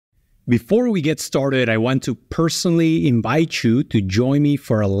Before we get started, I want to personally invite you to join me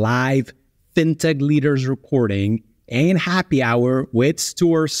for a live Fintech Leaders recording and happy hour with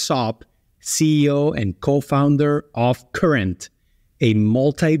Stuart Sopp, CEO and co-founder of Current, a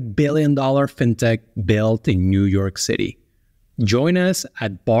multi-billion-dollar fintech built in New York City. Join us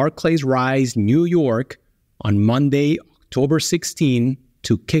at Barclays Rise, New York on Monday, October 16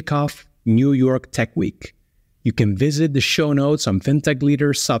 to kick off New York Tech Week. You can visit the show notes on Fintech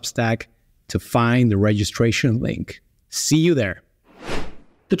Leaders Substack to find the registration link. See you there.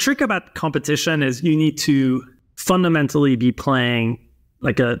 The trick about competition is you need to fundamentally be playing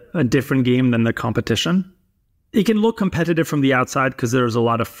like a different game than the competition. It can look competitive from the outside because there's a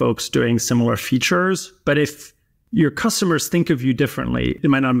lot of folks doing similar features, but if your customers think of you differently, it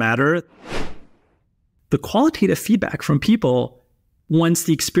might not matter. The qualitative feedback from people once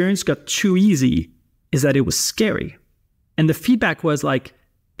the experience got too easy is that it was scary. And the feedback was like,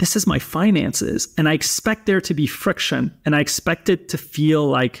 this is my finances, and I expect there to be friction, and I expect it to feel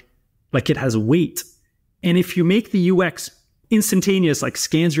like it has weight. And if you make the UX instantaneous, like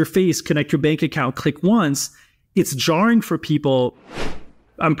scans your face, connect your bank account, click once, it's jarring for people.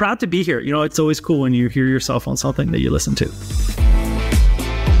 I'm proud to be here. You know, it's always cool when you hear yourself on something that you listen to.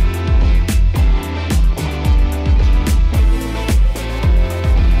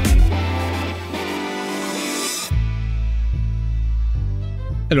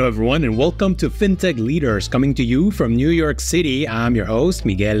 Hello, everyone, and welcome to Fintech Leaders, coming to you from New York City. I'm your host,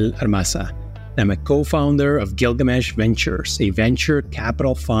 Miguel Armaza. I'm a co-founder of Gilgamesh Ventures, a venture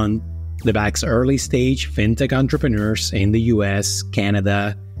capital fund that backs early-stage fintech entrepreneurs in the US,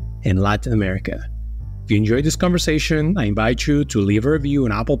 Canada, and Latin America. If you enjoyed this conversation, I invite you to leave a review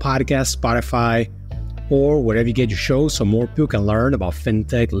on Apple Podcasts, Spotify, or wherever you get your shows so more people can learn about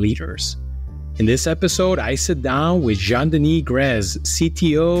fintech leaders. In this episode, I sit down with Jean-Denis Greze,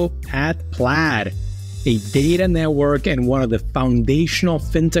 CTO at Plaid, a data network and one of the foundational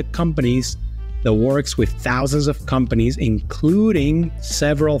fintech companies that works with thousands of companies, including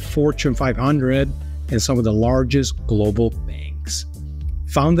several Fortune 500 and some of the largest global banks.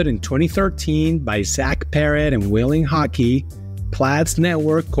 Founded in 2013 by Zach Perret and Willing Hockey, Plaid's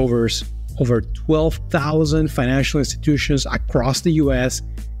network covers over 12,000 financial institutions across the US,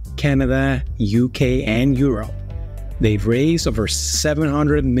 Canada, UK, and Europe. They've raised over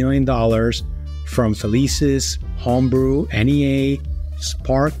 $700 million from Felicis, Homebrew, NEA,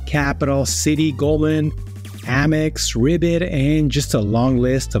 Spark Capital, Citi, Goldman, AmEx, Ribbit, and just a long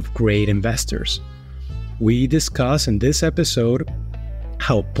list of great investors. We discuss in this episode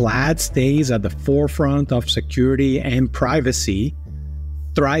how Plaid stays at the forefront of security and privacy,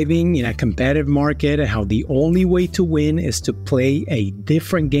 thriving in a competitive market, and how the only way to win is to play a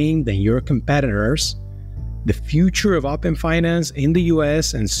different game than your competitors, the future of open finance in the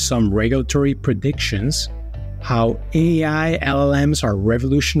US and some regulatory predictions, how AI LLMs are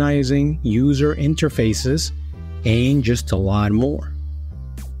revolutionizing user interfaces, and just a lot more.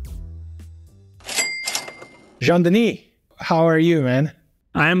 Jean-Denis, how are you, man?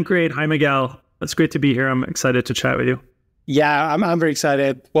 I'm great. Hi, Miguel. It's great to be here. I'm excited to chat with you. Yeah, I'm very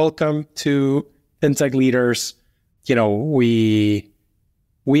excited. Welcome to Fintech Leaders. You know, we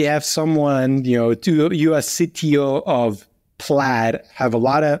have someone, you as CTO of Plaid, have a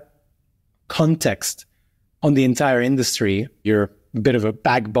lot of context on the entire industry. You're a bit of a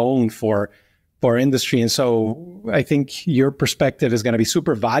backbone for our industry. And so I think your perspective is going to be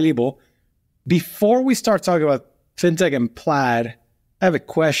super valuable. Before we start talking about Fintech and Plaid, I have a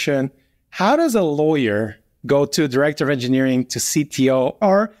question. How does a lawyer go to director of engineering to CTO?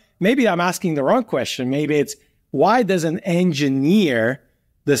 Or maybe I'm asking the wrong question. Maybe it's, why does an engineer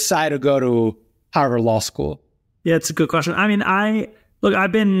decide to go to Harvard Law School? Yeah, it's a good question. I mean,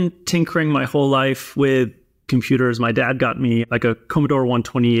 I've been tinkering my whole life with computers. My dad got me like a Commodore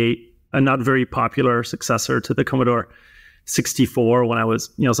 128, a not very popular successor to the Commodore 64 when I was,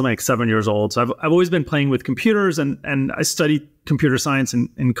 something like 7 years old. So I've always been playing with computers, and I studied computer science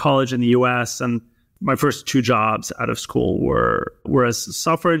in college in the US, and my first two jobs out of school were as a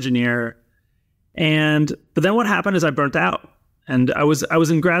software engineer. But then what happened is I burnt out. And I was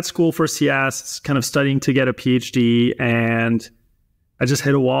in grad school for CS, kind of studying to get a PhD, and I just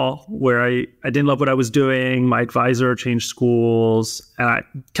hit a wall where I didn't love what I was doing. My advisor changed schools, and I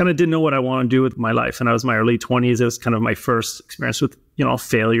kind of didn't know what I wanted to do with my life. And I was in my early 20s. It was kind of my first experience with,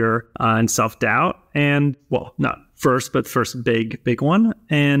 failure and self-doubt. And well, not first, but first big one.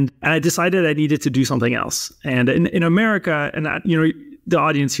 And I decided I needed to do something else. And in America, and the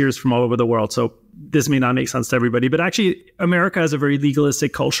audience here is from all over the world. So this may not make sense to everybody, but actually America has a very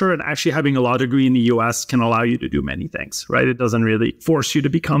legalistic culture, and actually having a law degree in the US can allow you to do many things, right? It doesn't really force you to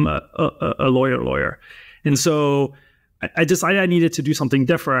become a lawyer. And so I decided I needed to do something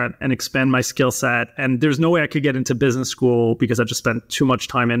different and expand my skill set. And there's no way I could get into business school because I just spent too much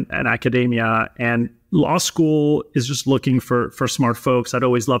time in academia. And law school is just looking for smart folks. I'd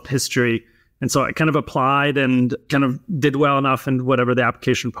always loved history. And so I kind of applied and kind of did well enough in whatever the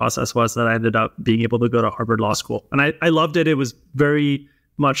application process was that I ended up being able to go to Harvard Law School. And I loved it. It was very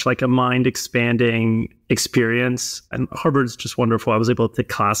much like a mind expanding experience. And Harvard's just wonderful. I was able to take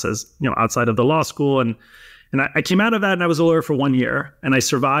classes, outside of the law school. And I came out of that and I was a lawyer for 1 year, and I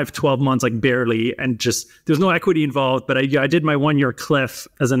survived 12 months, like barely. And just, there's no equity involved, but I did my 1 year cliff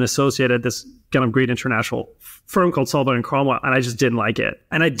as an associate at this kind of great international firm called Sullivan & Cromwell, and I just didn't like it.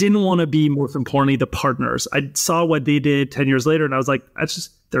 And I didn't want to be, most importantly, the partners. I saw what they did 10 years later, and I was like,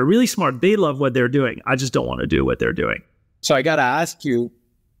 they're really smart. They love what they're doing. I just don't want to do what they're doing. So I got to ask you,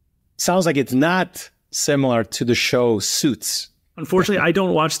 sounds like it's not similar to the show Suits. Unfortunately, I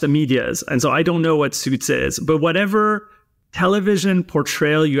don't watch the medias, and so I don't know what Suits is. But whatever television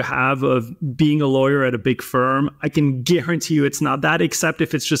portrayal you have of being a lawyer at a big firm, I can guarantee you it's not that, except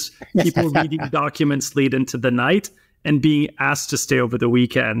if it's just people reading documents late into the night and being asked to stay over the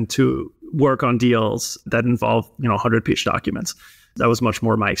weekend to work on deals that involve, 100-page documents. That was much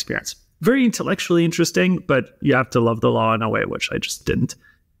more my experience. Very intellectually interesting, but you have to love the law in a way, which I just didn't.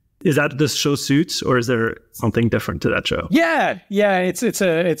 Is that the show Suits, or is there something different to that show? Yeah. It's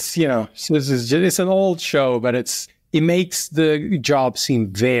an old show, but it makes the job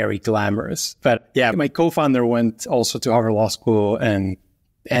seem very glamorous. But yeah, my co-founder went also to Harvard Law School and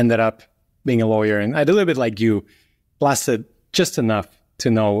ended up being a lawyer. And I did a little bit like you, lasted just enough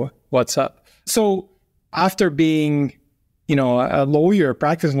to know what's up. So after being, a lawyer,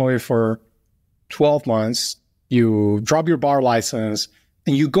 practicing lawyer for 12 months, you drop your bar license,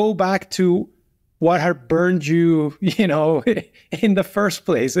 and you go back to what had burned you, in the first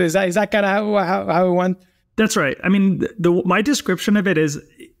place. Is that kind of how it went? That's right. I mean, my description of it is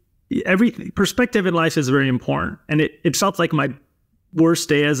every perspective in life is very important. And it felt like my worst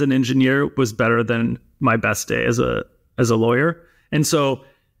day as an engineer was better than my best day as a lawyer. And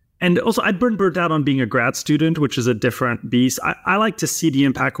also I'd been burnt out on being a grad student, which is a different beast. I like to see the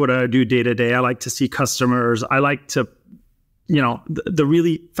impact what I do day to day. I like to see customers. I like to the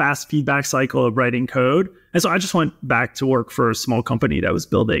really fast feedback cycle of writing code. And so I just went back to work for a small company that was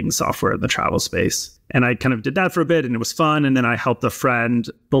building software in the travel space. And I kind of did that for a bit, and it was fun. And then I helped a friend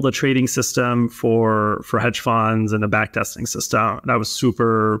build a trading system for hedge funds and a backtesting system. That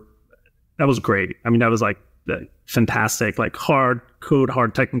was great. I mean, that was like fantastic, like hard code,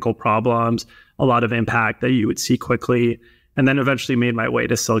 hard technical problems, a lot of impact that you would see quickly. And then eventually made my way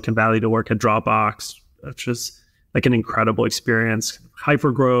to Silicon Valley to work at Dropbox, which is like an incredible experience,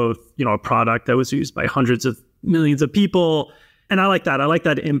 hyper growth, a product that was used by hundreds of millions of people. And I like that. I like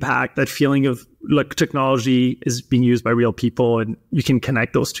that impact, that feeling of like technology is being used by real people, and you can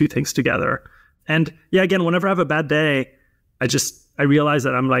connect those two things together. And yeah, again, whenever I have a bad day, I realize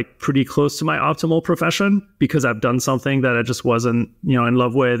that I'm like pretty close to my optimal profession because I've done something that I just wasn't, in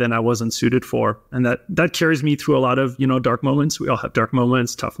love with and I wasn't suited for. And that carries me through a lot of, dark moments. We all have dark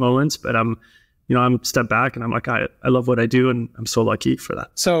moments, tough moments, but I'm step back and I'm like, I love what I do, and I'm so lucky for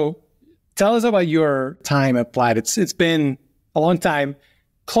that. So tell us about your time at Plaid. It's been a long time,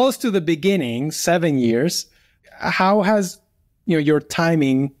 close to the beginning, 7 years. How has your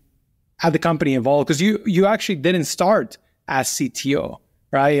timing at the company evolved? Because you actually didn't start as CTO,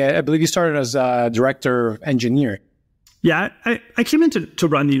 right? I believe you started as a director of engineering. Yeah, I came in to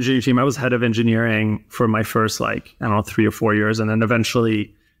run the engineering team. I was head of engineering for my first 3 or 4 years, and then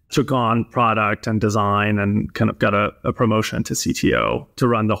eventually took on product and design and kind of got a promotion to CTO to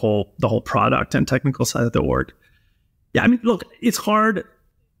run the whole product and technical side of the org. Yeah, I mean, look, it's hard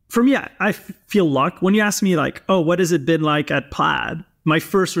for me. I feel luck. When you ask me what has it been like at Plaid? My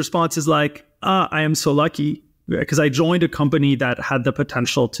first response is I am so lucky because I joined a company that had the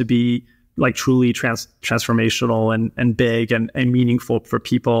potential to be truly transformational and big and meaningful for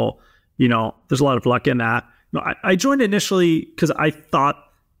people. There's a lot of luck in that. I joined initially because I thought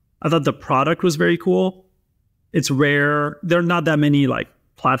the product was very cool. It's rare. There are not that many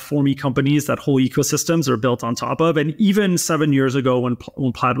platformy companies that whole ecosystems are built on top of. And even 7 years ago when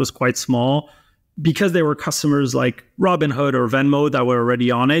Plaid was quite small, because there were customers like Robinhood or Venmo that were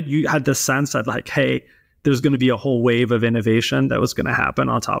already on it, you had the sense that hey, there's going to be a whole wave of innovation that was going to happen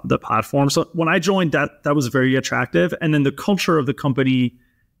on top of the platform. So when I joined, that was very attractive. And then the culture of the company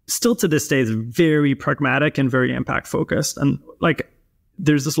still to this day is very pragmatic and very impact focused. And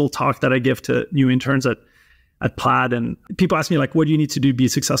there's this little talk that I give to new interns at Plaid, and people ask me like, what do you need to do to be a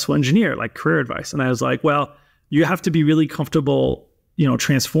successful engineer, like career advice? And I was like, well, you have to be really comfortable,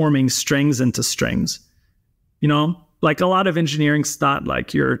 transforming strings into strings. Like a lot of engineering's not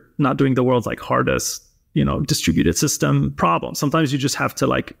like you're not doing the world's like hardest, distributed system problem. Sometimes you just have to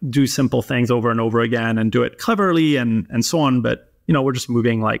like do simple things over and over again and do it cleverly and so on. But, we're just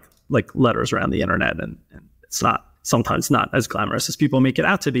moving like letters around the internet, and it's sometimes not as glamorous as people make it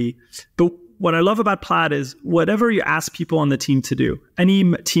out to be. But what I love about Plaid is whatever you ask people on the team to do, any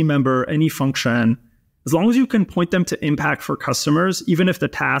team member, any function, as long as you can point them to impact for customers, even if the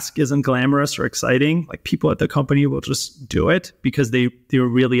task isn't glamorous or exciting, like people at the company will just do it because they're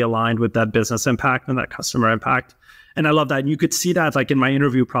really aligned with that business impact and that customer impact. And I love that. And you could see that like in my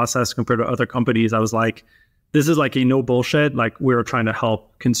interview process compared to other companies. I was like, this is like a no bullshit. Like we're trying to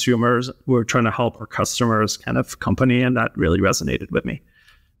help consumers. We're trying to help our customers kind of company. And that really resonated with me.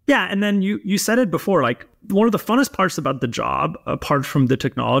 Yeah. And then you said it before, like one of the funnest parts about the job, apart from the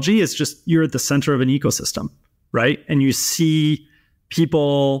technology, is just you're at the center of an ecosystem, right? And you see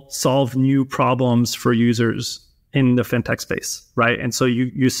people solve new problems for users in the fintech space, right? And so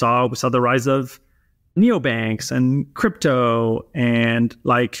we saw the rise of neobanks and crypto and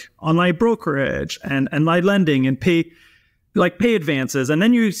like online brokerage and online lending and pay advances. And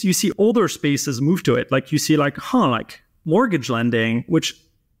then you see older spaces move to it. Like you see like mortgage lending, which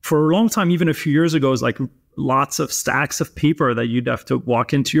for a long time, even a few years ago, is like lots of stacks of paper that you'd have to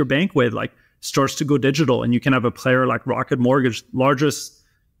walk into your bank with, like starts to go digital. And you can have a player like Rocket Mortgage, largest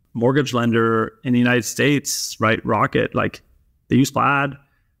mortgage lender in the United States, right? Rocket, like they use Plaid,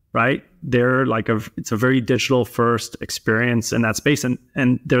 right? They're like it's a very digital first experience in that space.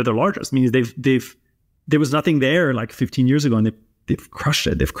 And they're the largest. I mean, there was nothing there like 15 years ago, and they've crushed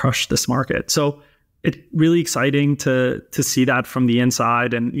it. They've crushed this market. So it's really exciting to see that from the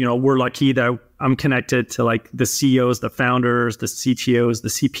inside. And, we're lucky that I'm connected to like the CEOs, the founders, the CTOs, the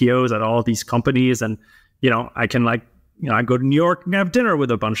CPOs at all of these companies. And, I can I go to New York and have dinner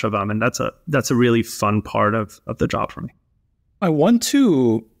with a bunch of them. And that's a really fun part of the job for me. I want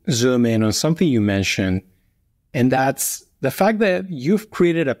to zoom in on something you mentioned, and that's the fact that you've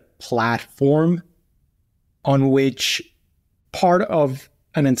created a platform on which part of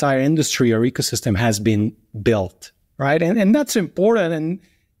an entire industry or ecosystem has been built, right? And that's important. And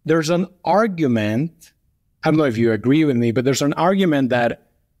there's an argument, I don't know if you agree with me, but there's an argument that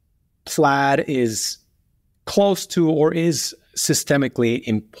Plaid is close to or is systemically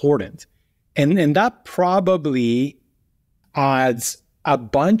important. And that probably adds a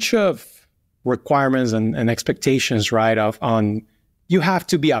bunch of requirements and expectations, right? On you have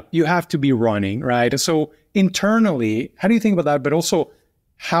to be up, you have to be running, right? So internally, how do you think about that? But also,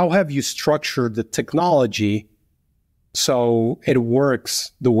 how have you structured the technology so it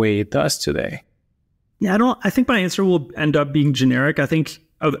works the way it does today? Yeah, I think my answer will end up being generic. I think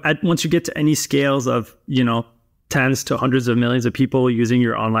once you get to any scales of, tens to hundreds of millions of people using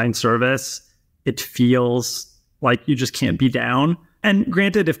your online service, it feels like you just can't be down. And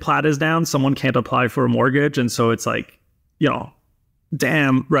granted, if Plaid is down, someone can't apply for a mortgage. And so it's like,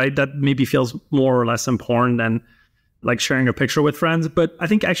 damn, right? That maybe feels more or less important than like sharing a picture with friends. But I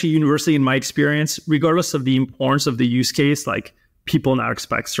think actually universally in my experience, regardless of the importance of the use case, like people now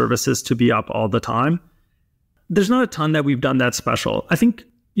expect services to be up all the time. There's not a ton that we've done that's special. I think,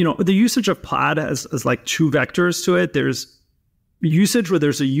 the usage of Plaid has like two vectors to it. There's usage where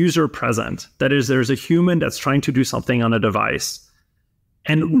there's a user present. That is, there's a human that's trying to do something on a device.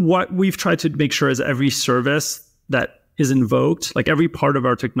 And what we've tried to make sure is every service that is invoked, like every part of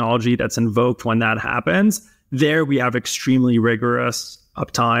our technology that's invoked when that happens, there we have extremely rigorous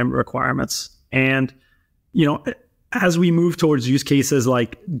uptime requirements. And, as we move towards use cases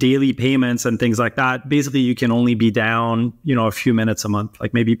like daily payments and things like that, basically you can only be down, a few minutes a month.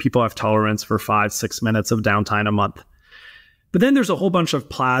 Like maybe people have tolerance for 5-6 minutes of downtime a month. But then there's a whole bunch of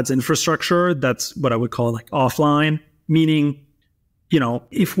Plaid's infrastructure that's what I would call like offline, meaning,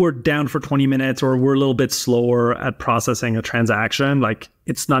 if we're down for 20 minutes or we're a little bit slower at processing a transaction, like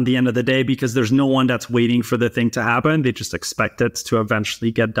it's not the end of the day because there's no one that's waiting for the thing to happen. They just expect it to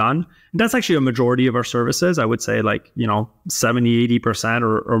eventually get done. And that's actually a majority of our services. I would say like, 70, 80%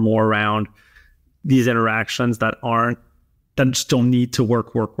 or more around these interactions that just don't need to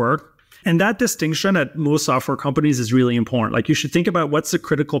work. And that distinction at most software companies is really important. Like you should think about what's the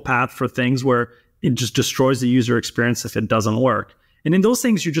critical path for things where it just destroys the user experience if it doesn't work. And in those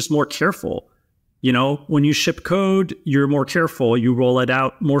things, you're just more careful. When you ship code, you're more careful. You roll it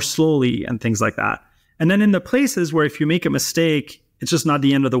out more slowly and things like that. And then in the places where if you make a mistake, it's just not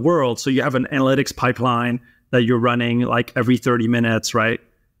the end of the world. So you have an analytics pipeline that you're running like every 30 minutes, right?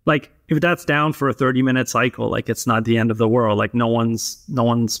 Like if that's down for a 30-minute cycle, like it's not the end of the world. Like no one's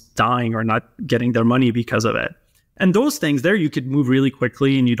dying or not getting their money because of it. And those things there, you could move really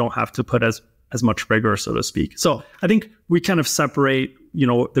quickly and you don't have to put as much rigor, so to speak. So I think we kind of separate,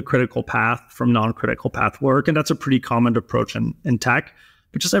 the critical path from non-critical path work. And that's a pretty common approach in tech.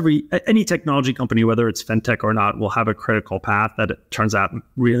 But just any technology company, whether it's fintech or not, will have a critical path that it turns out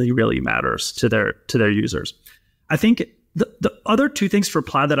really, really matters to their users. I think the other two things for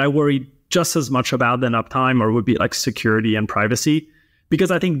Plaid that I worry just as much about than uptime or would be like security and privacy,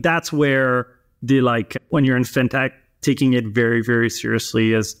 because I think that's where when you're in fintech, taking it very, very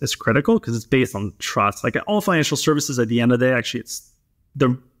seriously is critical because it's based on trust. Like all financial services at the end of the day, actually, it's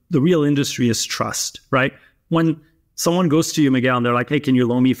the real industry is trust, right? When someone goes to you, Miguel, and they're like, hey, can you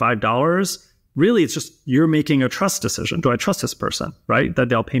loan me $5? Really, it's just you're making a trust decision. Do I trust this person, right? That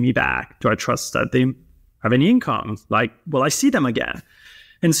they'll pay me back? Do I trust that they have any income? Like, will I see them again?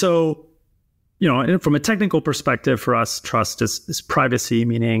 And so, from a technical perspective for us, trust is privacy,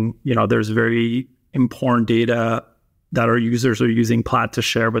 meaning, there's very important data that our users are using Plaid to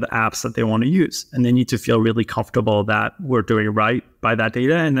share with apps that they want to use. And they need to feel really comfortable that we're doing right by that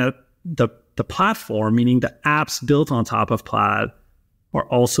data and that the platform, meaning the apps built on top of Plaid, are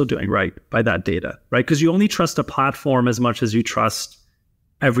also doing right by that data, right? Because you only trust a platform as much as you trust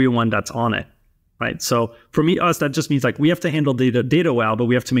everyone that's on it, right? So for us, that just means like we have to handle data well, but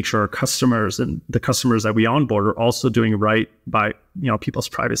we have to make sure our customers and the customers that we onboard are also doing right by people's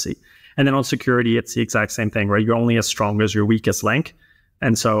privacy. And then on security, it's the exact same thing, right? You're only as strong as your weakest link.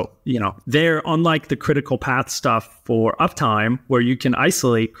 And so, they're unlike the critical path stuff for uptime, where you can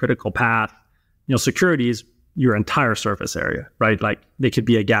isolate critical path, security is your entire surface area, right? Like they could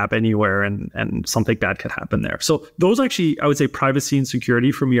be a gap anywhere and something bad could happen there. So those actually, I would say privacy and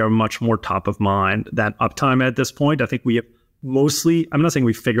security for me are much more top of mind than uptime at this point. I think we have I'm not saying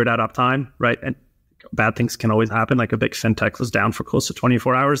we figured out uptime, right? And bad things can always happen. Like a big fintech was down for close to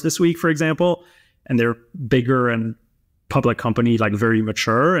 24 hours this week, for example, and they're bigger and public company, like very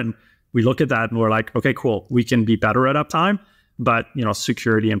mature. And we look at that and we're like, okay, cool. We can be better at uptime, but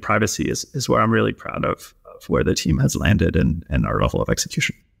security and privacy is where I'm really proud of where the team has landed and our level of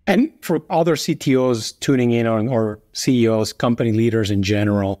execution. And for other CTOs tuning in on, or CEOs, company leaders in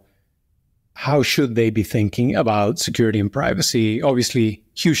general, how should they be thinking about security and privacy? Obviously,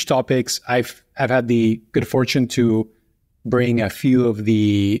 huge topics. I've had the good fortune to bring a few of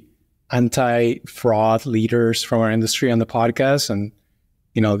the anti-fraud leaders from our industry on the podcast, and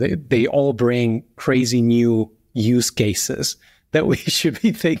they all bring crazy new use cases that we should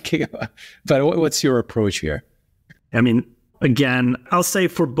be thinking about. But what's your approach here? I mean, again, I'll say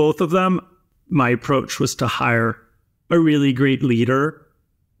for both of them, my approach was to hire a really great leader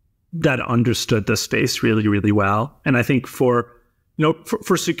that understood the space really, really well. And I think for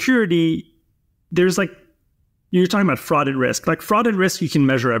security, there's you're talking about fraud and risk. Like fraud and risk, you can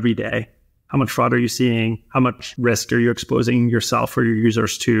measure every day. How much fraud are you seeing? How much risk are you exposing yourself or your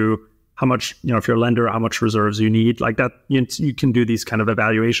users to? How much, if you're a lender, how much reserves you need? Like that, you can do these kind of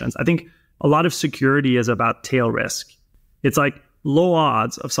evaluations. I think a lot of security is about tail risk. It's like low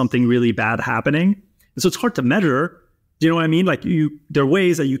odds of something really bad happening. And so it's hard to measure. Do you know what I mean? Like there are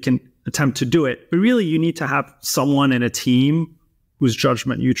ways that you can attempt to do it, but really you need to have someone in a team whose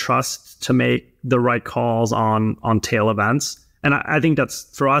judgment you trust to make the right calls on tail events. And I think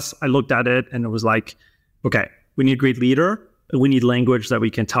that's, for us, I looked at it and it was like, okay, we need a great leader. We need language that we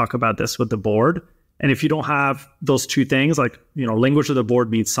can talk about this with the board. And if you don't have those two things, like, language of the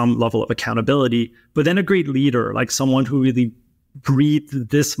board means some level of accountability, but then a great leader, like someone who really breathed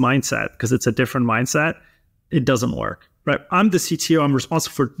this mindset, because it's a different mindset, it doesn't work, right? I'm the CTO. I'm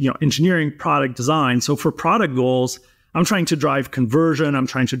responsible for, engineering, product design. So for product goals, I'm trying to drive conversion. I'm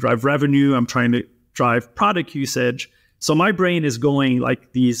trying to drive revenue. I'm trying to drive product usage. So my brain is going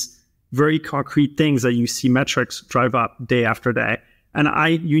like these very concrete things that you see metrics drive up day after day. And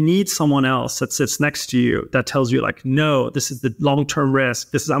you need someone else that sits next to you that tells you like, no, this is the long-term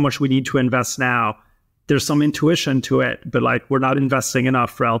risk. This is how much we need to invest now. There's some intuition to it, but like we're not investing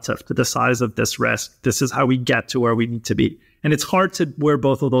enough relative to the size of this risk. This is how we get to where we need to be. And it's hard to wear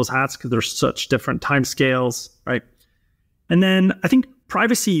both of those hats because there's such different timescales, right? And then I think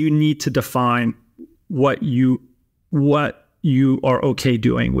privacy, you need to define what you are okay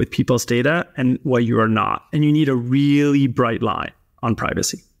doing with people's data and what you are not. And you need a really bright line on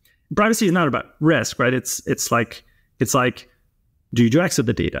privacy. Privacy is not about risk, right? It's like, do you exit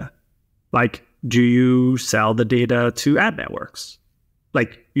the data? Like, do you sell the data to ad networks?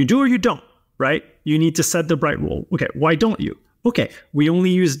 Like, you do or you don't, right? You need to set the bright rule. Okay, why don't you? Okay, we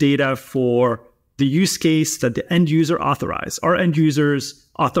only use data for the use case that the end user authorized. Our end users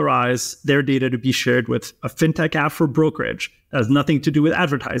authorize their data to be shared with a fintech app for brokerage. It has nothing to do with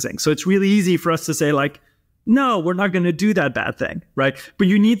advertising. So it's really easy for us to say like, no, we're not going to do that bad thing, right? But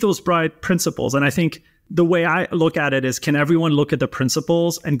you need those broad principles. And I think the way I look at it is, can everyone look at the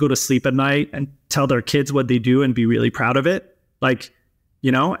principles and go to sleep at night and tell their kids what they do and be really proud of it? Like,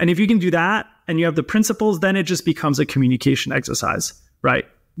 you know, and if you can do that and you have the principles, then it just becomes a communication exercise, right?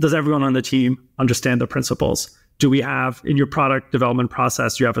 Does everyone on the team understand the principles? Do we have in your product development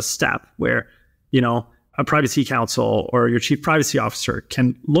process, you have a step where, you know, a privacy counsel or your chief privacy officer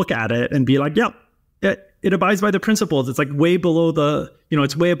can look at it and be like, yep, it abides by the principles. It's like way below the, you know,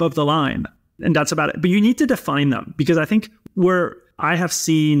 it's way above the line. And that's about it. But you need to define them, because I think where I have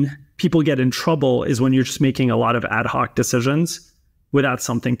seen people get in trouble is when you're just making a lot of ad hoc decisions without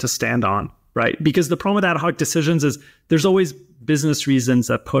something to stand on, right? Because the problem with ad hoc decisions is there's always business reasons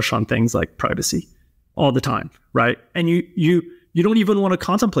that push on things like privacy all the time, right? And you don't even want to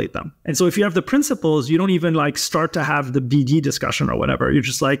contemplate them. And so if you have the principles, you don't even like start to have the BD discussion or whatever. You're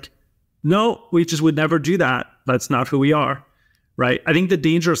just like, no, we just would never do that. That's not who we are, right? I think the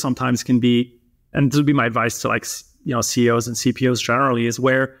danger sometimes can be, and this would be my advice to like, you know, CEOs and CPOs generally, is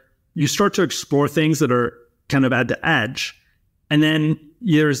where you start to explore things that are kind of at the edge, and then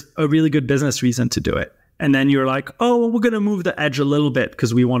there's a really good business reason to do it. And then you're like, oh, well, we're going to move the edge a little bit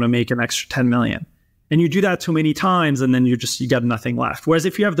because we want to make an extra 10 million. And you do that too many times, and then you got nothing left. Whereas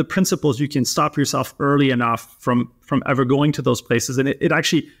if you have the principles, you can stop yourself early enough from ever going to those places. And it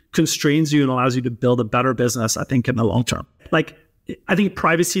actually constrains you and allows you to build a better business, I think, in the long term. Like, I think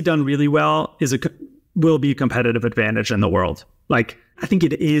privacy done really well will be a competitive advantage in the world. Like, I think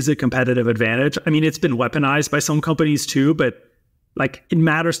it is a competitive advantage. I mean, it's been weaponized by some companies too, but like, it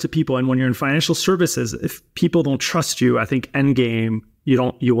matters to people. And when you're in financial services, if people don't trust you, I think end game,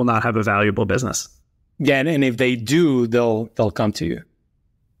 you will not have a valuable business. Yeah, and if they do, they'll come to you.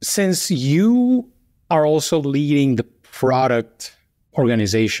 Since you are also leading the product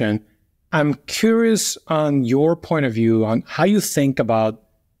organization, I'm curious on your point of view on how you think about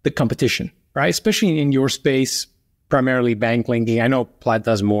the competition, right? Especially in your space, primarily bank linking. I know Plaid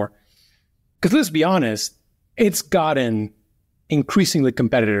does more. Because let's be honest, it's gotten increasingly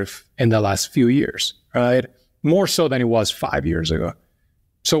competitive in the last few years, right? More so than it was 5 years ago.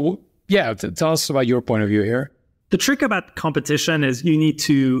 So yeah, tell us about your point of view here. The trick about competition is you need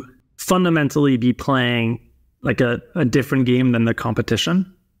to fundamentally be playing like a different game than the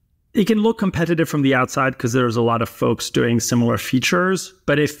competition. It can look competitive from the outside because there's a lot of folks doing similar features.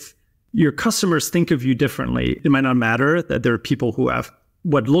 But if your customers think of you differently, it might not matter that there are people who have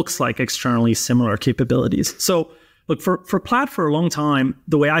what looks like externally similar capabilities. So look, for Plaid for a long time,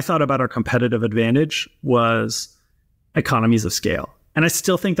 the way I thought about our competitive advantage was economies of scale. And I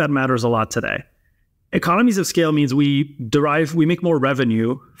still think that matters a lot today. Economies of scale means we make more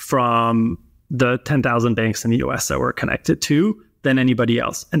revenue from the 10,000 banks in the US that we're connected to than anybody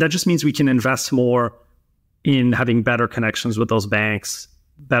else. And that just means we can invest more in having better connections with those banks,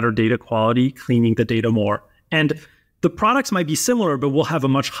 better data quality, cleaning the data more. And the products might be similar, but we'll have a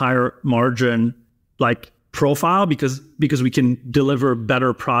much higher margin like profile because we can deliver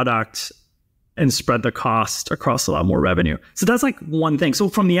better product and spread the cost across a lot more revenue. So that's like one thing. So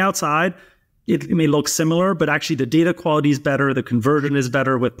from the outside, it may look similar, but actually the data quality is better, the conversion is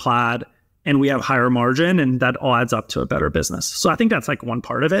better with Plaid, and we have higher margin, and that all adds up to a better business. So I think that's like one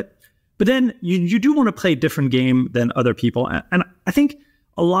part of it. But then you do want to play a different game than other people. And I think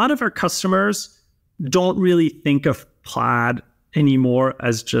a lot of our customers don't really think of Plaid anymore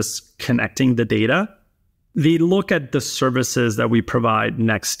as just connecting the data. They look at the services that we provide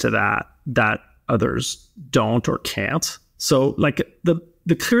next to that others don't or can't. So like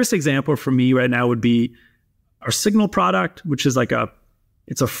the clearest example for me right now would be our Signal product, which is like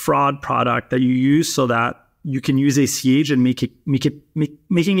it's a fraud product that you use so that you can use ACH and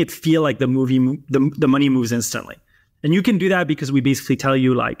making it feel like the money moves instantly. And you can do that because we basically tell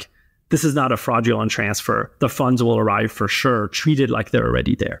you like, this is not a fraudulent transfer. The funds will arrive for sure, treated like they're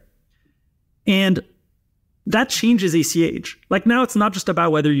already there. And that changes ACH. Like now it's not just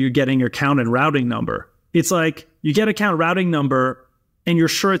about whether you're getting your account and routing number. It's like you get account routing number and you're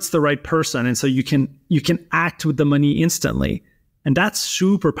sure it's the right person. And so you can act with the money instantly. And that's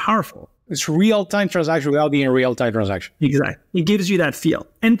super powerful. It's real-time transaction without being a real-time transaction. Exactly. It gives you that feel.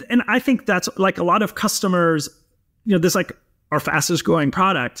 And I think that's like a lot of customers, you know, this like our fastest growing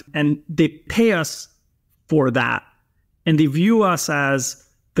product, and they pay us for that. And they view us as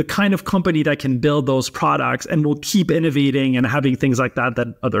the kind of company that can build those products and will keep innovating and having things like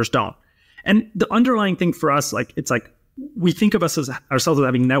that others don't. And the underlying thing for us, like, it's like we think of ourselves as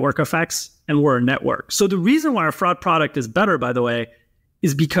having network effects, and we're a network. So the reason why our fraud product is better, by the way,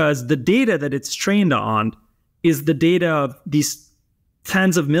 is because the data that it's trained on is the data of these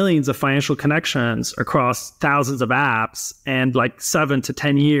tens of millions of financial connections across thousands of apps and like 7 to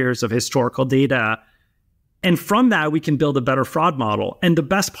 10 years of historical data. And from that, we can build a better fraud model. And the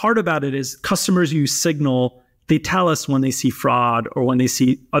best part about it is customers use Signal. They tell us when they see fraud or when they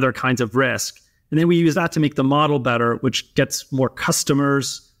see other kinds of risk. And then we use that to make the model better, which gets more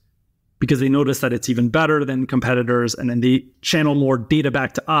customers because they notice that it's even better than competitors. And then they channel more data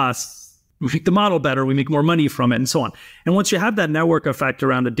back to us. We make the model better, we make more money from it, and so on. And once you have that network effect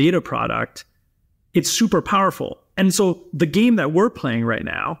around a data product, it's super powerful. And so the game that we're playing right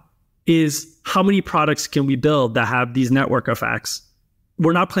now is how many products can we build that have these network effects?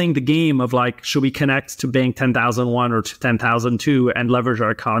 We're not playing the game of like, should we connect to bank 10,001 or to 10,002 and leverage our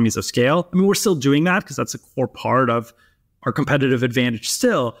economies of scale? I mean, we're still doing that because that's a core part of our competitive advantage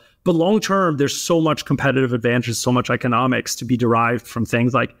still. But long term, there's so much competitive advantage, so much economics to be derived from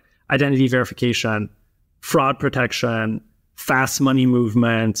things like identity verification, fraud protection, fast money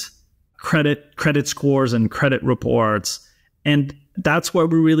movement, credit scores and credit reports. And that's what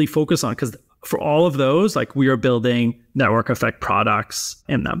we really focus on, because for all of those, like, we are building network effect products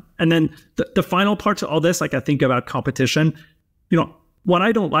in them. And then the final part to all this, like, I think about competition. You know, what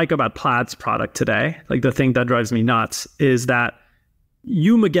I don't like about Plaid's product today, like the thing that drives me nuts, is that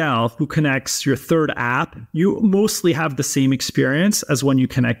you, Miguel, who connects your third app, you mostly have the same experience as when you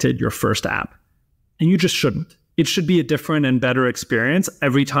connected your first app. And you just shouldn't. It should be a different and better experience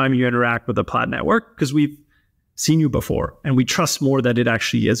every time you interact with the Plaid network, because we've seen you before and we trust more that it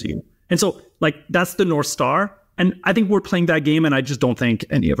actually is you. And so, like, that's the North Star. And I think we're playing that game, and I just don't think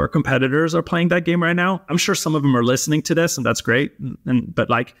any of our competitors are playing that game right now. I'm sure some of them are listening to this, and that's great.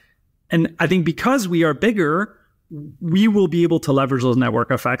 But I think because we are bigger, we will be able to leverage those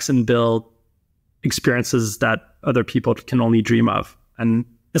network effects and build experiences that other people can only dream of. And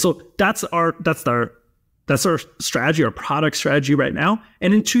so that's our strategy, our product strategy right now.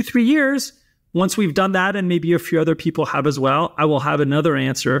 And in 2-3 years, once we've done that, and maybe a few other people have as well, I will have another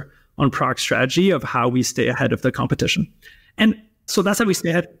answer on product strategy of how we stay ahead of the competition. And so that's how we stay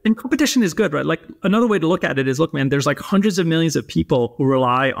ahead. And competition is good, right? Like, another way to look at it is, look, man, there's like hundreds of millions of people who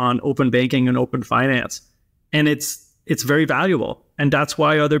rely on open banking and open finance. And it's very valuable. And that's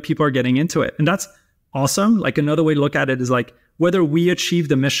why other people are getting into it. And that's awesome. Like, another way to look at it is, like, whether we achieve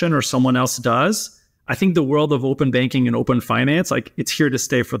the mission or someone else does, I think the world of open banking and open finance, like, it's here to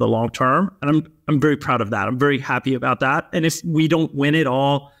stay for the long term. And I'm very proud of that. I'm very happy about that. And if we don't win it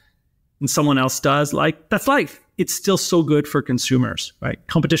all and someone else does, like, that's life. It's still so good for consumers, right?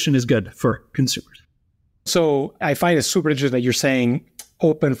 Competition is good for consumers. So I find it super interesting that you're saying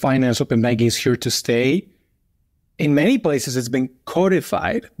open finance, open banking is here to stay. In many places, it's been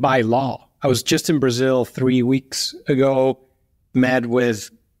codified by law. I was just in Brazil 3 weeks ago, met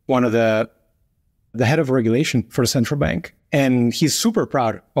with one of the head of regulation for the central bank, and he's super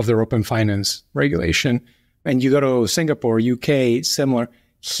proud of their open finance regulation. And you go to Singapore, UK, similar.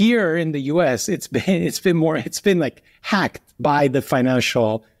 Here in the US, it's been like hacked by the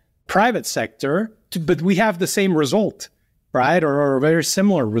financial private sector, but we have the same result, right? Or a very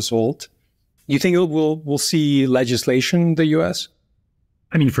similar result. You think we'll see legislation in the US?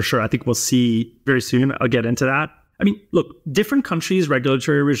 I mean, for sure. I think we'll see very soon. I'll get into that. I mean, look, different countries'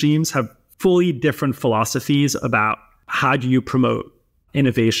 regulatory regimes have fully different philosophies about how do you promote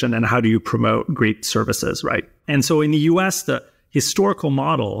innovation and how do you promote great services, right? And so in the US, the historical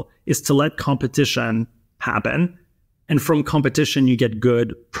model is to let competition happen. And from competition, you get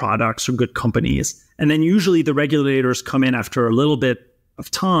good products or good companies. And then usually the regulators come in after a little bit of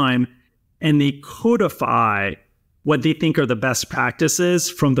time and they codify what they think are the best practices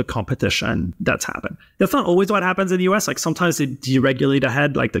from the competition that's happened. That's not always what happens in the US. Like, sometimes they deregulate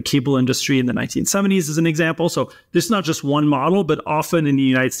ahead, like the cable industry in the 1970s is an example. So there's not just one model, but often in the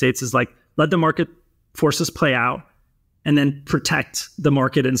United States is like, let the market forces play out and then protect the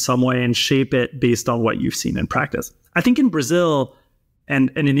market in some way and shape it based on what you've seen in practice. I think in Brazil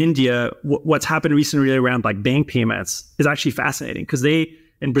and in India, what's happened recently around like bank payments is actually fascinating, because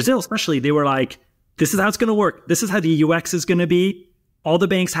in Brazil especially, they were like, this is how it's going to work. This is how the UX is going to be. All the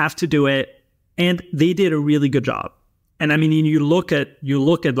banks have to do it. And they did a really good job. And I mean, you look at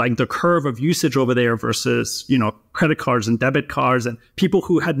like the curve of usage over there versus, credit cards and debit cards and people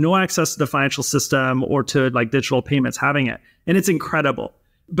who had no access to the financial system or to like digital payments having it. And it's incredible.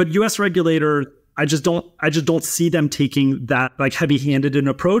 But US regulator, I just don't see them taking that like heavy-handed an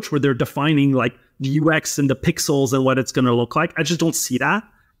approach where they're defining like the UX and the pixels and what it's going to look like. I just don't see that.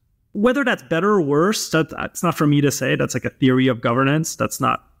 Whether that's better or worse, that's not for me to say. That's like a theory of governance. That's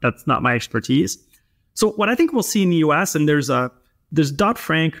not my expertise. So what I think we'll see in the US, and there's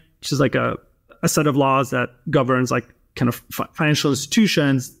Dodd-Frank, which is like a set of laws that governs like kind of financial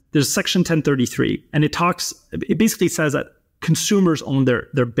institutions. There's Section 1033, and it basically says that consumers own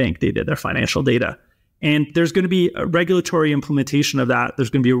their bank data, their financial data. And there's going to be a regulatory implementation of that. There's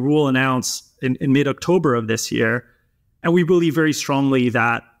going to be a rule announced in mid-October of this year. And we believe very strongly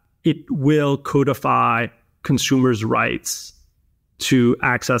that it will codify consumers' rights to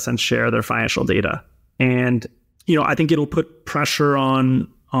access and share their financial data. And, I think it'll put pressure on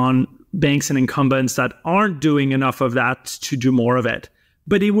banks and incumbents that aren't doing enough of that to do more of it.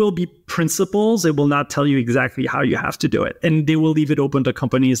 But it will be principles. It will not tell you exactly how you have to do it. And they will leave it open to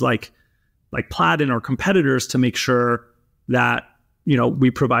companies like Plaid and our competitors to make sure that, we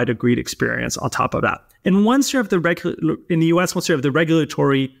provide a great experience on top of that. And once you have in the US, once you have the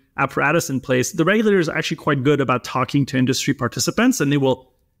regulatory apparatus in place, the regulators are actually quite good about talking to industry participants, and they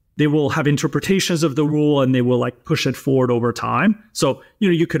will have interpretations of the rule, and they will like push it forward over time. So,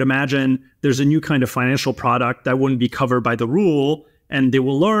 you could imagine there's a new kind of financial product that wouldn't be covered by the rule, and they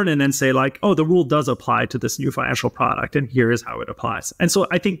will learn and then say like, oh, the rule does apply to this new financial product, and here is how it applies. And so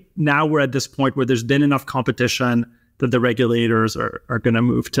I think now we're at this point where there's been enough competition that the regulators are going to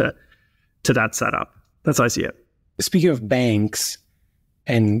move to that setup. That's how I see it. Speaking of banks,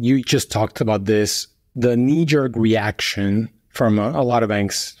 and you just talked about this, the knee-jerk reaction from a lot of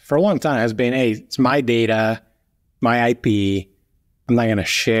banks for a long time has been, hey, it's my data, my IP, I'm not going to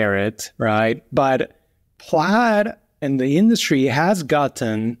share it, right? But Plaid and the industry has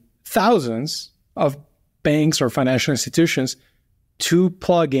gotten thousands of banks or financial institutions to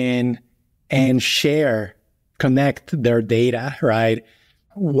plug in and share, connect their data, right?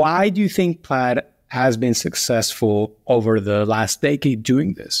 Why do you think Plaid has been successful over the last decade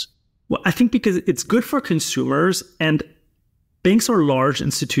doing this? Well, I think because it's good for consumers, and banks are large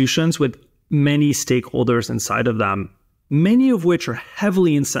institutions with many stakeholders inside of them, many of which are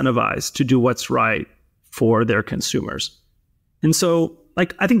heavily incentivized to do what's right for their consumers. And so,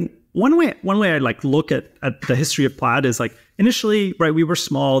 like, I think one way I like look at the history of Plaid is like, initially, right, we were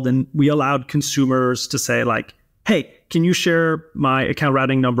small, then we allowed consumers to say like, hey, can you share my account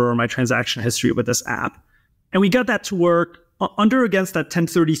routing number or my transaction history with this app? And we got that to work against that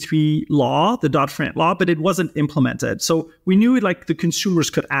 1033 law, the Dodd-Frank law, but it wasn't implemented. So we knew like the consumers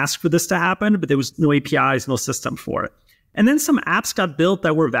could ask for this to happen, but there was no APIs, no system for it. And then some apps got built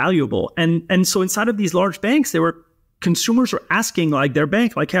that were valuable. And so inside of these large banks, consumers were asking like their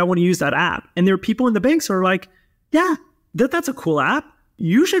bank, like, hey, I want to use that app. And there are people in the banks who are like, yeah, that's a cool app.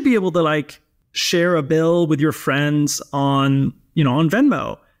 You should be able to like share a bill with your friends on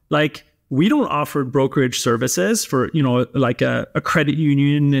Venmo. Like, we don't offer brokerage services for, like a credit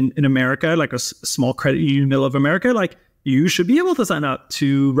union in America, like a small credit union in the middle of America. Like, you should be able to sign up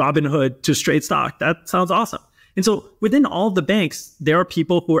to Robinhood, to Straight Stock. That sounds awesome. And so within all the banks, there are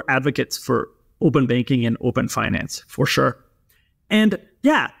people who are advocates for open banking and open finance, for sure. And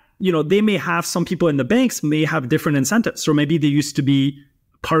yeah, they may have, some people in the banks may have different incentives. So maybe they used to be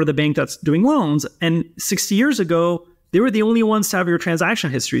part of the bank that's doing loans. And 60 years ago, they were the only ones to have your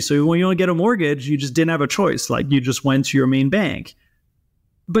transaction history. So when you want to get a mortgage, you just didn't have a choice. Like, you just went to your main bank.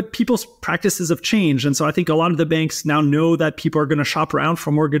 But people's practices have changed. And so I think a lot of the banks now know that people are going to shop around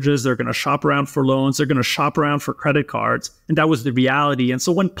for mortgages. They're going to shop around for loans. They're going to shop around for credit cards. And that was the reality. And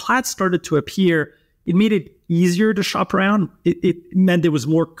so when Plaid started to appear, it made it easier to shop around. It meant there was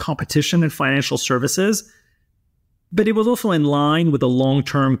more competition in financial services. But it was also in line with a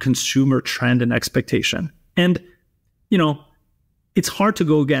long-term consumer trend and expectation. And, it's hard to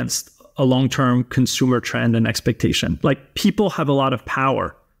go against a long-term consumer trend and expectation. Like, people have a lot of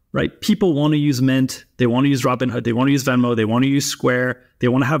power, right? People want to use Mint. They want to use Robinhood. They want to use Venmo. They want to use Square. They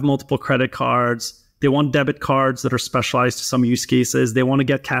want to have multiple credit cards. They want debit cards that are specialized to some use cases. They want to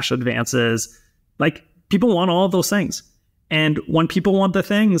get cash advances. Like, people want all of those things. And when people want the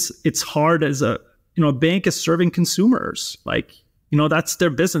things, it's hard as a bank is serving consumers. Like, that's their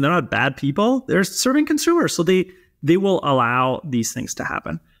business. They're not bad people. They're serving consumers. So they will allow these things to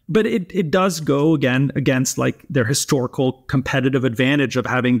happen. But it does go again against like their historical competitive advantage of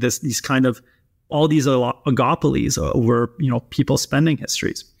having these kind of all these oligopolies over people's spending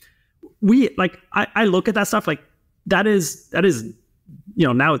histories. I look at that stuff like that is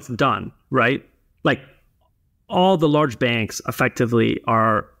now it's done, right? Like, all the large banks effectively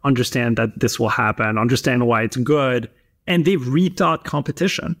understand that this will happen, understand why it's good, and they've rethought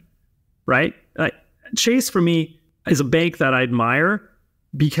competition, right? Like, Chase for me is a bank that I admire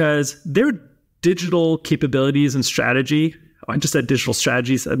because their digital capabilities and strategy I just said digital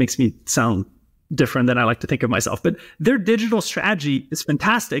strategies. That makes me sound different than I like to think of myself. But their digital strategy is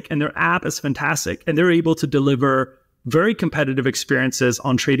fantastic and their app is fantastic. And they're able to deliver very competitive experiences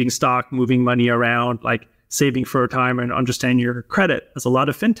on trading stock, moving money around, like saving for retirement, understanding your credit, as a lot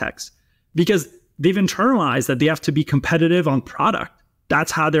of fintechs, because they've internalized that they have to be competitive on product.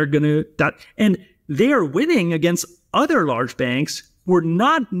 That's how they're going to, and they are winning against other large banks who are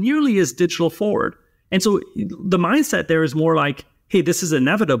not nearly as digital forward. And so the mindset there is more like, hey, this is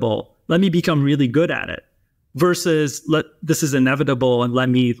inevitable. Let me become really good at it, versus this is inevitable and let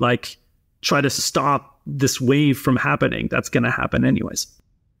me like try to stop this wave from happening. That's going to happen anyways.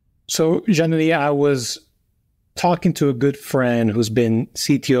 So Jean-Denis, I was talking to a good friend who's been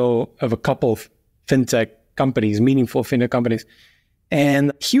CTO of a couple of fintech companies, meaningful fintech companies.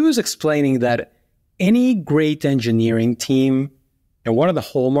 And he was explaining that any great engineering team, and one of the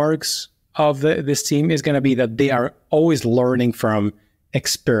hallmarks of this team is going to be that they are always learning from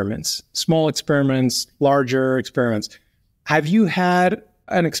experiments, small experiments, larger experiments. Have you had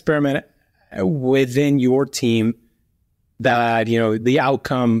an experiment within your team that, the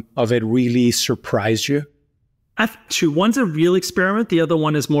outcome of it really surprised you? I have two. One's a real experiment. The other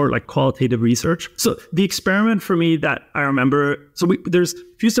one is more like qualitative research. So the experiment for me that I remember, if you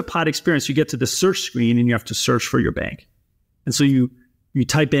use the Plaid experience, you get to the search screen and you have to search for your bank. And so you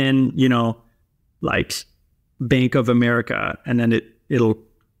type in, like Bank of America, and then it'll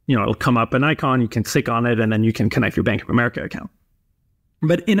come up an icon. You can click on it, and then you can connect your Bank of America account.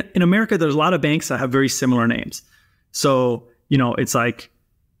 But in America, there's a lot of banks that have very similar names. So, it's like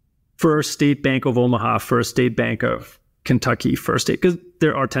First State Bank of Omaha, First State Bank of Kentucky, First State, because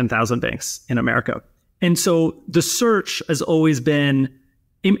there are 10,000 banks in America. And so the search has always been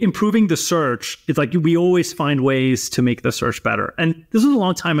improving the search. It's like we always find ways to make the search better. And this was a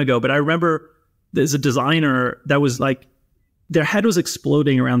long time ago, but I remember there's a designer that was like, their head was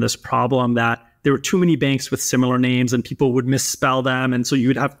exploding around this problem that there were too many banks with similar names and people would misspell them. And so you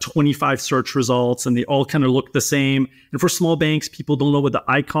would have 25 search results and they all kind of look the same. And for small banks, people don't know what the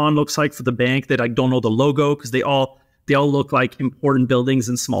icon looks like for the bank. They like don't know the logo because they all look like important buildings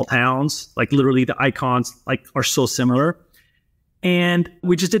in small towns. Like literally the icons like are so similar. And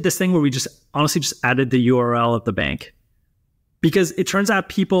we just did this thing where we just honestly just added the URL of the bank, because it turns out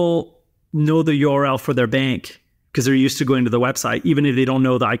people know the URL for their bank because they're used to going to the website, even if they don't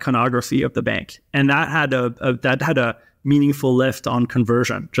know the iconography of the bank. And that had a meaningful lift on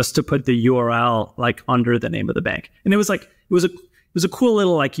conversion, just to put the URL like under the name of the bank. And it was a cool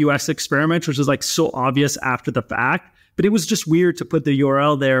little like UX experiment, which was like so obvious after the fact, but it was just weird to put the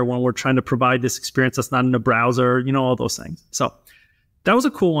URL there when we're trying to provide this experience that's not in a browser, all those things. So that was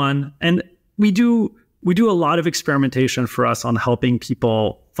a cool one. And we do a lot of experimentation for us on helping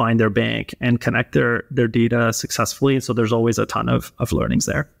people find their bank and connect their data successfully. And so there's always a ton of learnings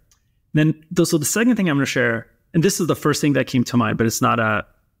there. And then, so the second thing I'm going to share, and this is the first thing that came to mind, but it's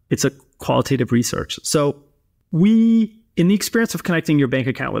a qualitative research. So in the experience of connecting your bank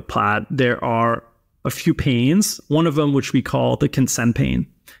account with Plaid, there are a few pains. One of them, which we call the consent pane.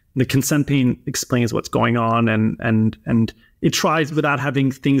 The consent pane explains what's going on and it tries, without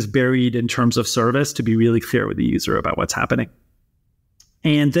having things buried in terms of service, to be really clear with the user about what's happening.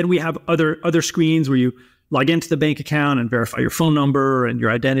 And then we have other screens where you log into the bank account and verify your phone number and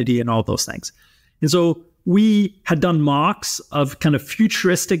your identity and all those things. And so we had done mocks of kind of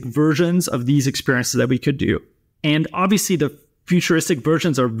futuristic versions of these experiences that we could do. And obviously the futuristic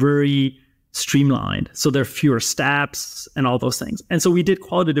versions are very streamlined. So there are fewer steps and all those things. And so we did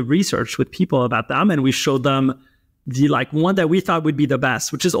qualitative research with people about them, and we showed them the like one that we thought would be the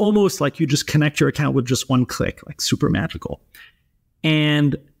best, which is almost like you just connect your account with just one click, like super magical.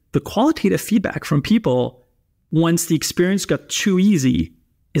 And the qualitative feedback from people, once the experience got too easy,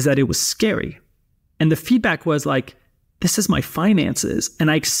 is that it was scary. And the feedback was like, this is my finances, and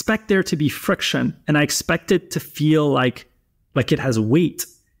I expect there to be friction, and I expect it to feel like it has weight.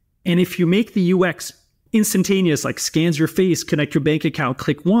 And if you make the UX instantaneous, like scans your face, connect your bank account,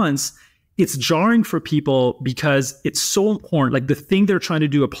 click once, it's jarring for people because it's so important. Like the thing they're trying to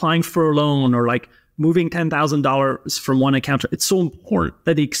do, applying for a loan or like moving $10,000 from one account, it's so important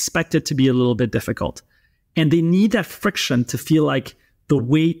that they expect it to be a little bit difficult. And they need that friction to feel like the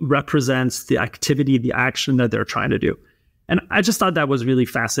weight represents the activity, the action that they're trying to do. And I just thought that was really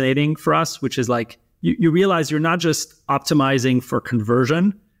fascinating for us, which is like, you realize you're not just optimizing for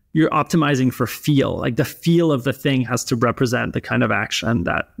conversion, you're optimizing for feel. Like the feel of the thing has to represent the kind of action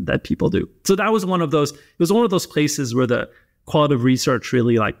that people do. So that was one of those, it was one of those places where the qualitative research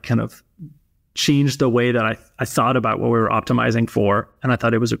really like kind of changed the way that I thought about what we were optimizing for. And I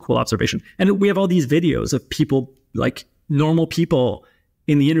thought it was a cool observation. And we have all these videos of people like normal people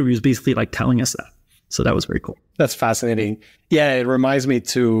in the interviews basically like telling us that. So that was very cool. That's fascinating. Yeah, it reminds me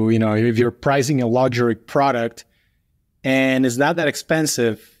to, if you're pricing a luxury product and it's not that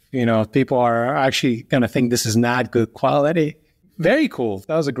expensive, people are actually going to think this is not good quality. Very cool.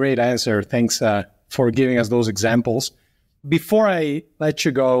 That was a great answer. Thanks for giving us those examples. Before I let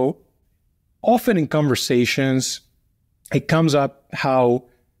you go, often in conversations, it comes up how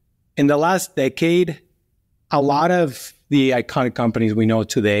in the last decade, a lot of the iconic companies we know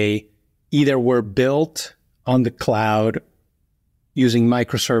today either were built on the cloud using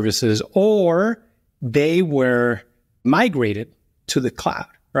microservices or they were migrated to the cloud,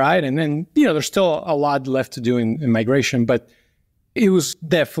 right? And then, there's still a lot left to do in migration, but it was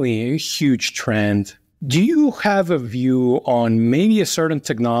definitely a huge trend. Do you have a view on maybe a certain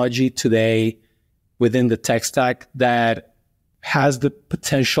technology today within the tech stack that has the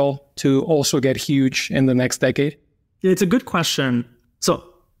potential to also get huge in the next decade? Yeah, it's a good question. So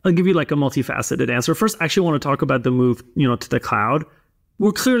I'll give you like a multifaceted answer. First, I actually want to talk about the move, to the cloud.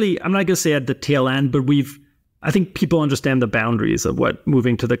 We're clearly, I'm not going to say at the tail end, but I think people understand the boundaries of what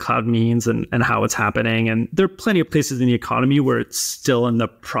moving to the cloud means and how it's happening. And there are plenty of places in the economy where it's still in the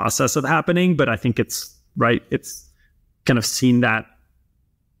process of happening, but I think it's kind of seen that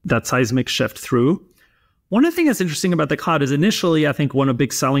seismic shift through. One of the things that's interesting about the cloud is initially, I think one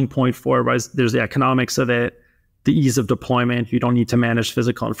big selling point for it was there's the economics of it, the ease of deployment. You don't need to manage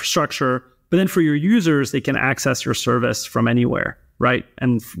physical infrastructure. But then for your users, they can access your service from anywhere, right?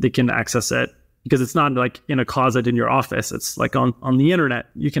 And they can access it because it's not like in a closet in your office. It's like on the internet.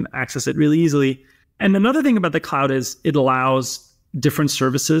 You can access it really easily. And another thing about the cloud is it allows different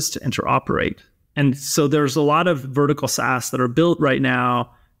services to interoperate. And so there's a lot of vertical SaaS that are built right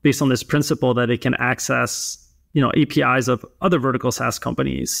now based on this principle that it can access APIs of other vertical SaaS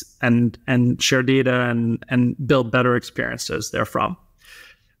companies and share data and build better experiences therefrom.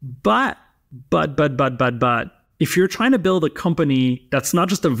 But if you're trying to build a company that's not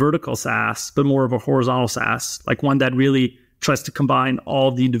just a vertical SaaS, but more of a horizontal SaaS, like one that really tries to combine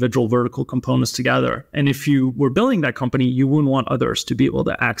all the individual vertical components together. And if you were building that company, you wouldn't want others to be able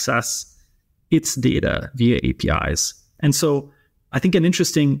to access its data via APIs. And so I think an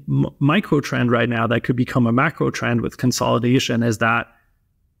interesting micro trend right now that could become a macro trend with consolidation is that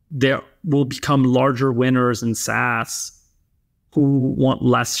there will become larger winners in SaaS who want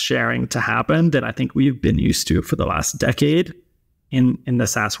less sharing to happen than I think we've been used to for the last decade in the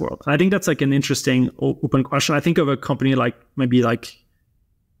SaaS world. And I think that's like an interesting open question. I think of a company like maybe like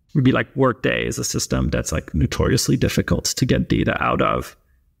Workday is a system that's like notoriously difficult to get data out of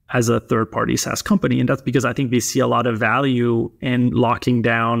as a third-party SaaS company. And that's because I think they see a lot of value in locking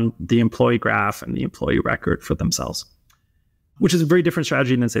down the employee graph and the employee record for themselves, which is a very different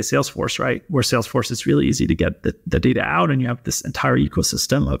strategy than, say, Salesforce, right? Where Salesforce is really easy to get the data out, and you have this entire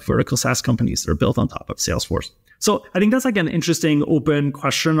ecosystem of vertical SaaS companies that are built on top of Salesforce. So I think that's like an interesting open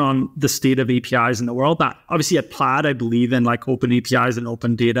question on the state of APIs in the world. That obviously at Plaid, I believe in like open APIs and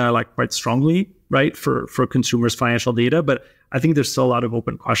open data like quite strongly, right? For consumers' financial data. But I think there's still a lot of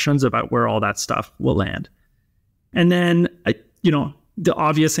open questions about where all that stuff will land. And then, the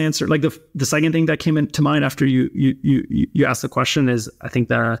obvious answer, like the second thing that came into mind after you asked the question is, I think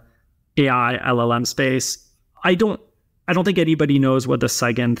the AI LLM space. I don't think anybody knows what the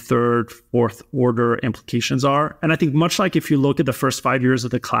second, third, fourth order implications are. And I think much like if you look at the first 5 years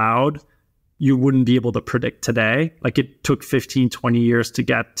of the cloud, you wouldn't be able to predict today. Like it took 15, 20 years to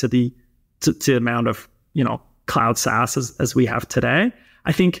get to the amount of, cloud SaaS as we have today.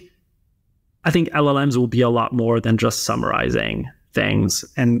 I think LLMs will be a lot more than just summarizing things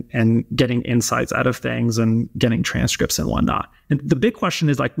and getting insights out of things and getting transcripts and whatnot. And the big question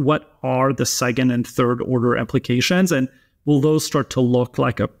is like, what are the second and third order implications? And will those start to look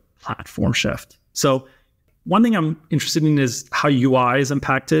like a platform shift? So one thing I'm interested in is how UI is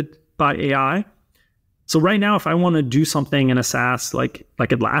impacted by AI. So right now, if I want to do something in a SaaS like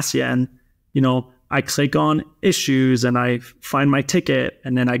Atlassian, I click on issues and I find my ticket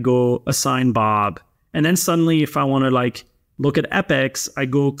and then I go assign Bob. And then suddenly if I want to like look at epics, I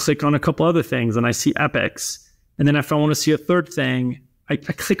go click on a couple other things and I see epics. And then if I want to see a third thing, I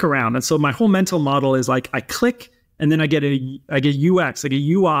click around. And so my whole mental model is like I click and then I get UX, I get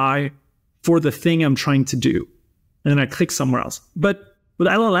UI for the thing I'm trying to do. And then I click somewhere else. But with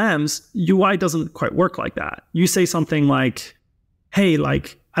LLMs, UI doesn't quite work like that. You say something like, hey,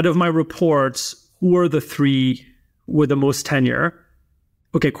 like out of my reports, who are the 3 with the most tenure?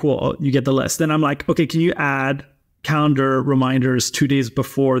 Okay, cool. You get the list. Then I'm like, okay, can you add calendar reminders 2 days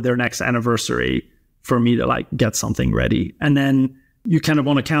before their next anniversary for me to like get something ready? And then you kind of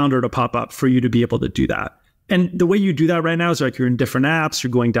want a calendar to pop up for you to be able to do that. And the way you do that right now is like you're in different apps,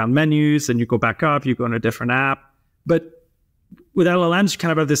 you're going down menus, and you go back up, you go in a different app. But with LLMs, you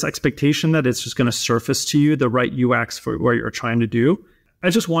kind of have this expectation that it's just going to surface to you the right UX for what you're trying to do. I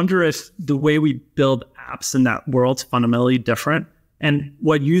just wonder if the way we build apps in that world's fundamentally different. And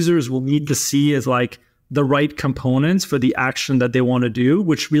what users will need to see is like the right components for the action that they want to do,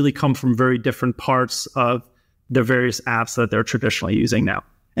 which really come from very different parts of the various apps that they're traditionally using now.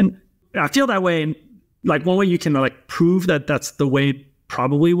 And I feel that way. And like one way you can like prove that that's the way it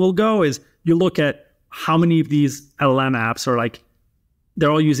probably will go is you look at how many of these LLM apps are like,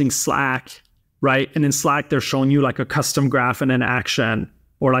 they're all using Slack, right? And in Slack, they're showing you like a custom graph and an action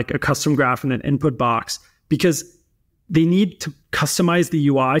or like a custom graph and an input box because they need to customize the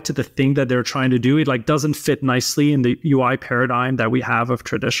UI to the thing that they're trying to do. It like doesn't fit nicely in the UI paradigm that we have of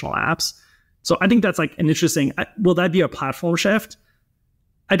traditional apps. So I think that's like an interesting, will that be a platform shift?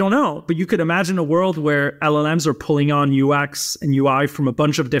 I don't know, but you could imagine a world where LLMs are pulling on UX and UI from a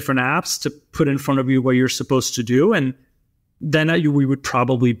bunch of different apps to put in front of you what you're supposed to do. And then we would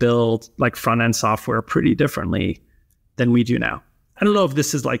probably build like front-end software pretty differently than we do now. I don't know if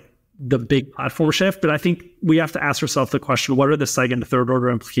this is like the big platform shift, but I think we have to ask ourselves the question, what are the second and third order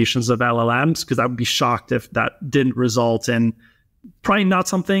implications of LLMs? Because I would be shocked if that didn't result in probably not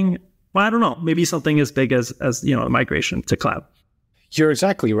something, well, I don't know, maybe something as big as a migration to cloud. You're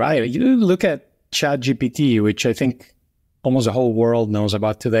exactly right. You look at ChatGPT, which I think almost the whole world knows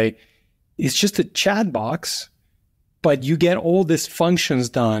about today. It's just a chat box, but you get all these functions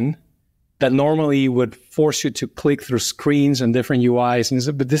done that normally would force you to click through screens and different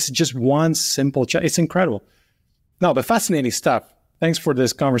UIs. But this is just one simple chat. It's incredible. No, but fascinating stuff. Thanks for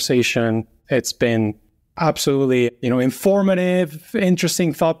this conversation. It's been absolutely, informative,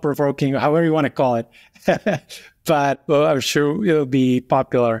 interesting, thought-provoking, however you want to call it. But I'm sure it'll be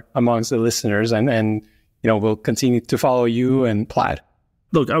popular amongst the listeners and we'll continue to follow you and Plaid.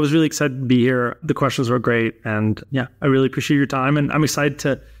 Look, I was really excited to be here. The questions were great. And yeah, I really appreciate your time. And I'm excited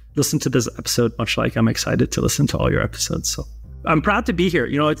to listen to this episode, much like I'm excited to listen to all your episodes. So I'm proud to be here.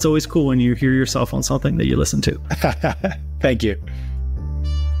 It's always cool when you hear yourself on something that you listen to. Thank you.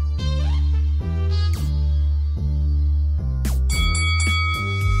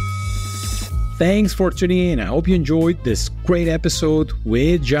 Thanks for tuning in. I hope you enjoyed this great episode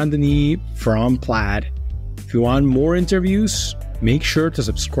with Jean-Denis from Plaid. If you want more interviews, make sure to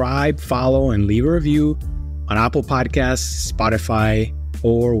subscribe, follow, and leave a review on Apple Podcasts, Spotify,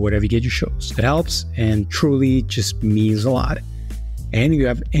 or wherever you get your shows. It helps and truly just means a lot. And if you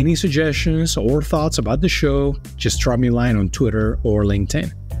have any suggestions or thoughts about the show, just drop me a line on Twitter or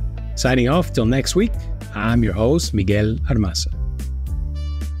LinkedIn. Signing off till next week, I'm your host, Miguel Armaza.